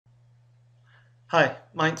Hi,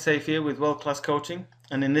 Mike Safe here with World Class Coaching,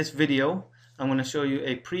 and in this video I'm going to show you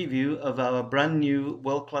a preview of our brand new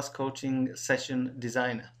World Class Coaching Session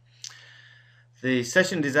Designer. The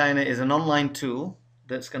Session Designer is an online tool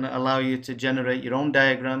that's going to allow you to generate your own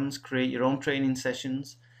diagrams, create your own training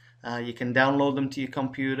sessions. You can download them to your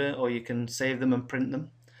computer or you can save them and print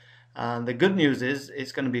them. The good news is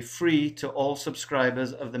it's going to be free to all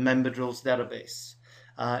subscribers of the Member Drills database.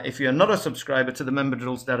 If you're not a subscriber to the Member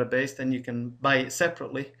Drills database, then you can buy it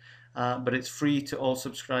separately, but it's free to all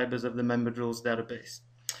subscribers of the Member Drills database.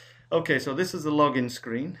 Okay, so this is the login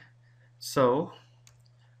screen. So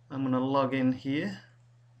I'm going to log in here,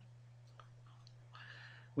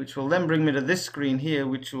 which will then bring me to this screen here,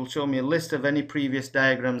 which will show me a list of any previous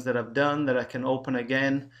diagrams that I've done that I can open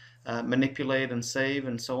again, manipulate and save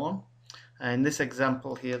and so on. In this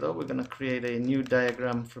example here though, we're going to create a new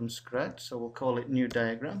diagram from scratch, so we'll call it new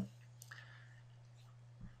diagram,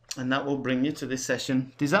 and that will bring you to this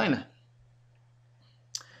Session Designer.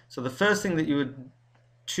 So the first thing that you would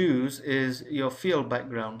choose is your field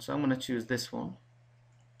background, so I'm going to choose this one.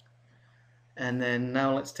 And then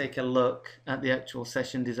now let's take a look at the actual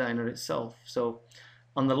Session Designer itself. So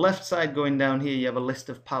on the left side going down here you have a list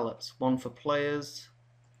of palettes, one for players,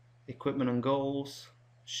 equipment and goals,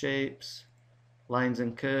 shapes, lines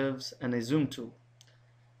and curves, and a zoom tool.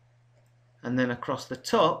 And then across the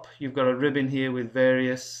top you've got a ribbon here with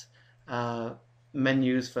various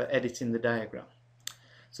menus for editing the diagram.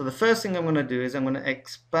 So the first thing I'm going to do is I'm going to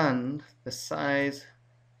expand the size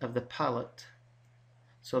of the palette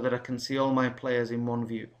so that I can see all my players in one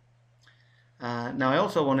view. Now I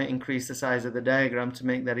also want to increase the size of the diagram to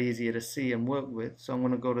make that easier to see and work with, so I'm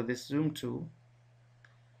going to go to this zoom tool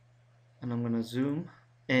and I'm going to zoom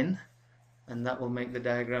in, and that will make the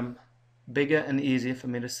diagram bigger and easier for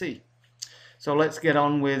me to see. So let's get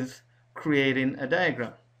on with creating a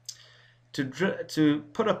diagram. To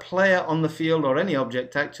put a player on the field, or any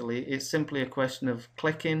object actually, it's simply a question of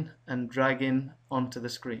clicking and dragging onto the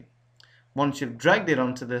screen. Once you've dragged it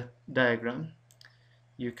onto the diagram,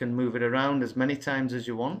 you can move it around as many times as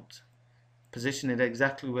you want, position it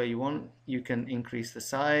exactly where you want. You can increase the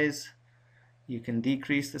size, you can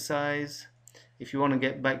decrease the size. If you want to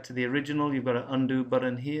get back to the original, you've got an undo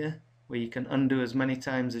button here where you can undo as many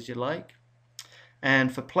times as you like.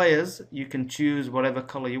 And for players, you can choose whatever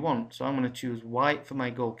color you want. So I'm going to choose white for my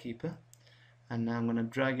goalkeeper, and now I'm going to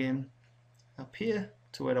drag him up here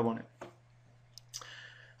to where I want him.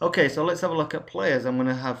 Okay, so let's have a look at players. I'm going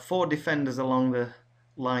to have 4 defenders along the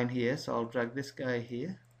line here, so I'll drag this guy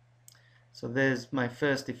here. So there's my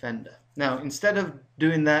first defender. Now, instead of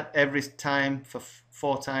doing that every time for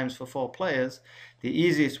 4 times for 4 players, the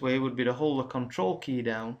easiest way would be to hold the control key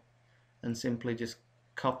down and simply just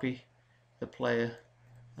copy the player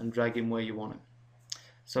and drag him where you want him.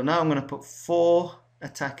 So now I'm going to put 4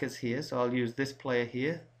 attackers here, so I'll use this player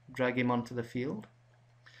here, drag him onto the field.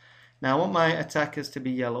 Now I want my attackers to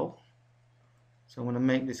be yellow, so I'm going to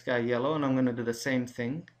make this guy yellow, and I'm going to do the same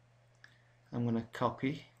thing. I'm going to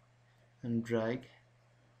copy and drag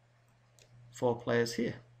 4 players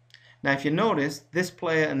here. Now if you notice, this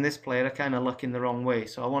player and this player are kind of looking the wrong way,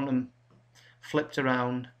 so I want them flipped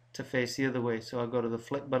around to face the other way. So I'll go to the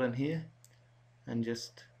flip button here and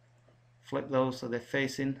just flip those so they're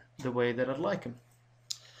facing the way that I'd like them.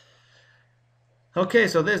 Okay,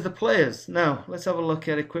 so there's the players. Now let's have a look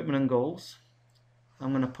at equipment and goals.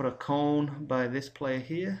 I'm going to put a cone by this player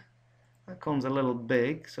here. That cone's a little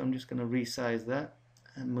big, so I'm just going to resize that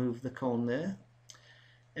and move the cone there.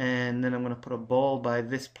 And then I'm going to put a ball by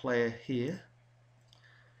this player here.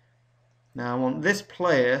 Now I want this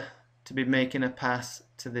player to be making a pass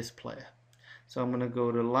to this player. So I'm going to go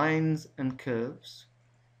to lines and curves.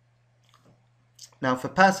 Now for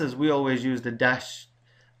passes we always use the dash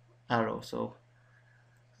arrow, so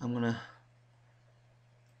I'm going to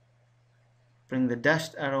bring the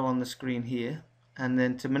dashed arrow on the screen here, and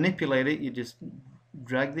then to manipulate it you just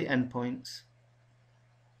drag the endpoints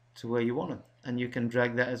to where you want them, and you can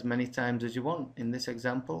drag that as many times as you want. In this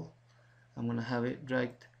example I'm going to have it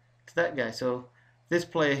dragged to that guy, so this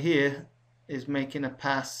player here is making a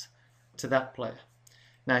pass to that player.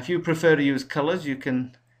 Now if you prefer to use colors, you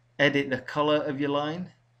can edit the color of your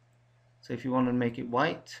line. So if you want to make it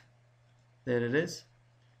white, there it is,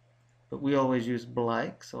 but we always use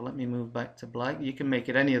black, so let me move back to black. You can make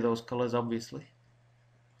it any of those colors obviously.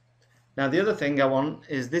 Now the other thing I want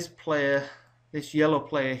is this player, this yellow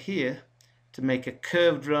player here, to make a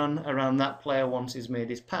curved run around that player once he's made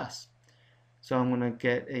his pass. So I'm going to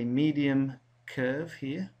get a medium curve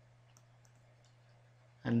here,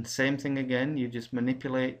 and same thing again, you just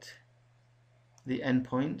manipulate the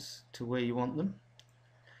endpoints to where you want them.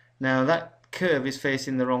 Now that curve is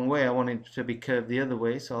facing the wrong way. I want it to be curved the other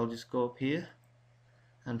way, so I'll just go up here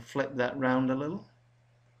and flip that round a little,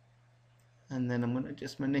 and then I'm going to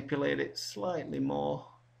just manipulate it slightly more.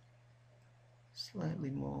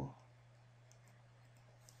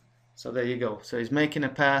 So there you go. So he's making a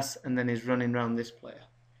pass and then he's running around this player.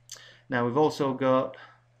 Now we've also got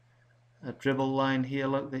a dribble line here,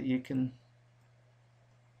 look, that you can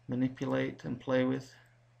manipulate and play with.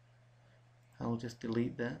 I'll just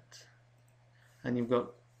delete that. And you've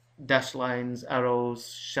got dash lines, arrows,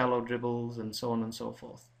 shallow dribbles, and so on and so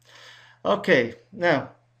forth. Okay,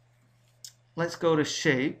 now let's go to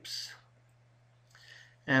shapes.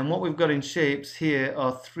 And what we've got in shapes here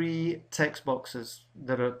are 3 text boxes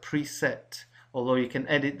that are preset, although you can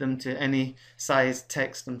edit them to any size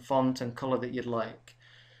text and font and color that you'd like.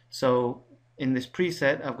 So in this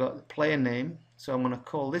preset I've got the player name, so I'm going to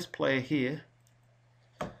call this player here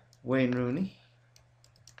Wayne Rooney,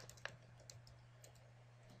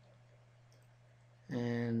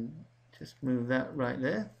 and just move that right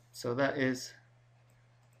there. So that is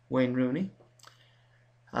Wayne Rooney.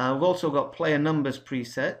 We've also got player numbers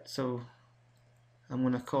preset, so I'm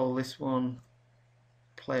going to call this one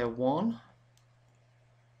player 1,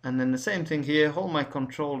 and then the same thing here, hold my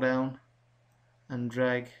control down and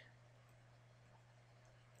drag,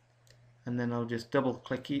 and then I'll just double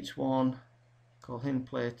click each one, call him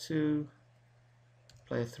player 2,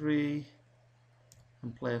 player 3,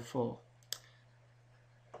 and player 4.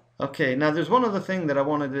 Okay, now there's one other thing that I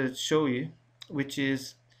wanted to show you, which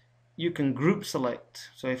is you can group select.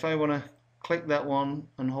 So if I want to click that one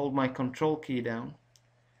and hold my control key down,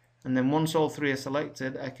 and then once all 3 are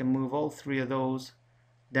selected, I can move all 3 of those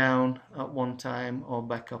down at one time or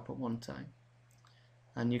back up at one time.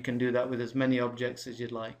 And you can do that with as many objects as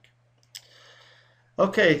you'd like.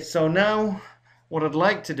 Okay, so now what I'd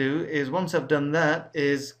like to do is, once I've done that,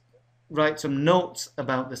 is write some notes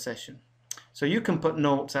about the session. So you can put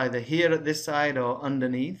notes either here at this side or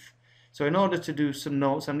underneath. So in order to do some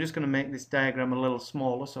notes, I'm just going to make this diagram a little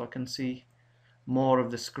smaller so I can see more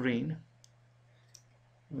of the screen.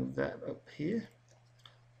 Move that up here.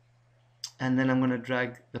 And then I'm going to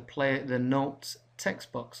drag the notes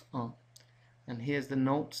text box on. And here's the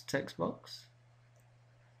notes text box.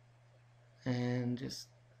 And just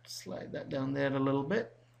slide that down there a little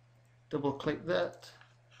bit. Double click that.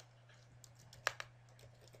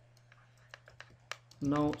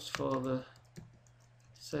 Notes for the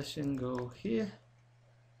session go here,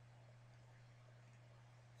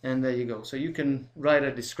 and there you go. So you can write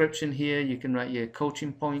a description here, you can write your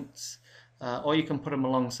coaching points, or you can put them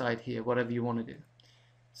alongside here, whatever you want to do.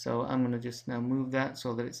 So I'm going to just now move that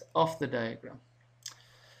so that it's off the diagram.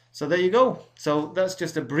 So there you go. So that's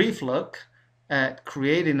just a brief look at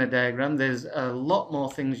creating a diagram. There's a lot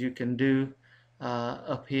more things you can do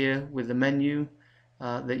up here with the menu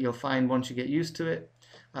that you'll find once you get used to it.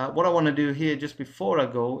 What I want to do here just before I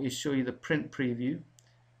go is show you the print preview.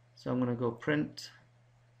 So I'm going to go print,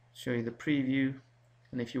 show you the preview,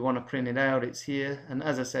 and if you want to print it out, it's here. And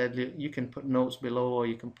as I said, you can put notes below, or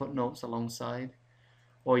you can put notes alongside,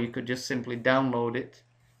 or you could just simply download it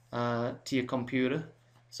to your computer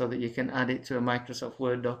so that you can add it to a Microsoft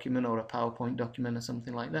Word document or a PowerPoint document or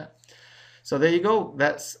something like that. So there you go.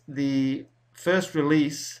 That's the first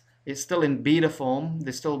release. It's still in beta form.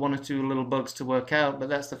 There's still 1 or 2 little bugs to work out, but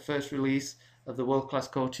that's the first release of the World Class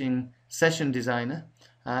Coaching Session Designer.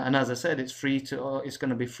 And as I said, it's going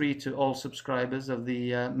to be free to all subscribers of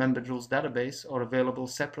the Member Drills database, or available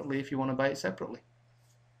separately if you want to buy it separately.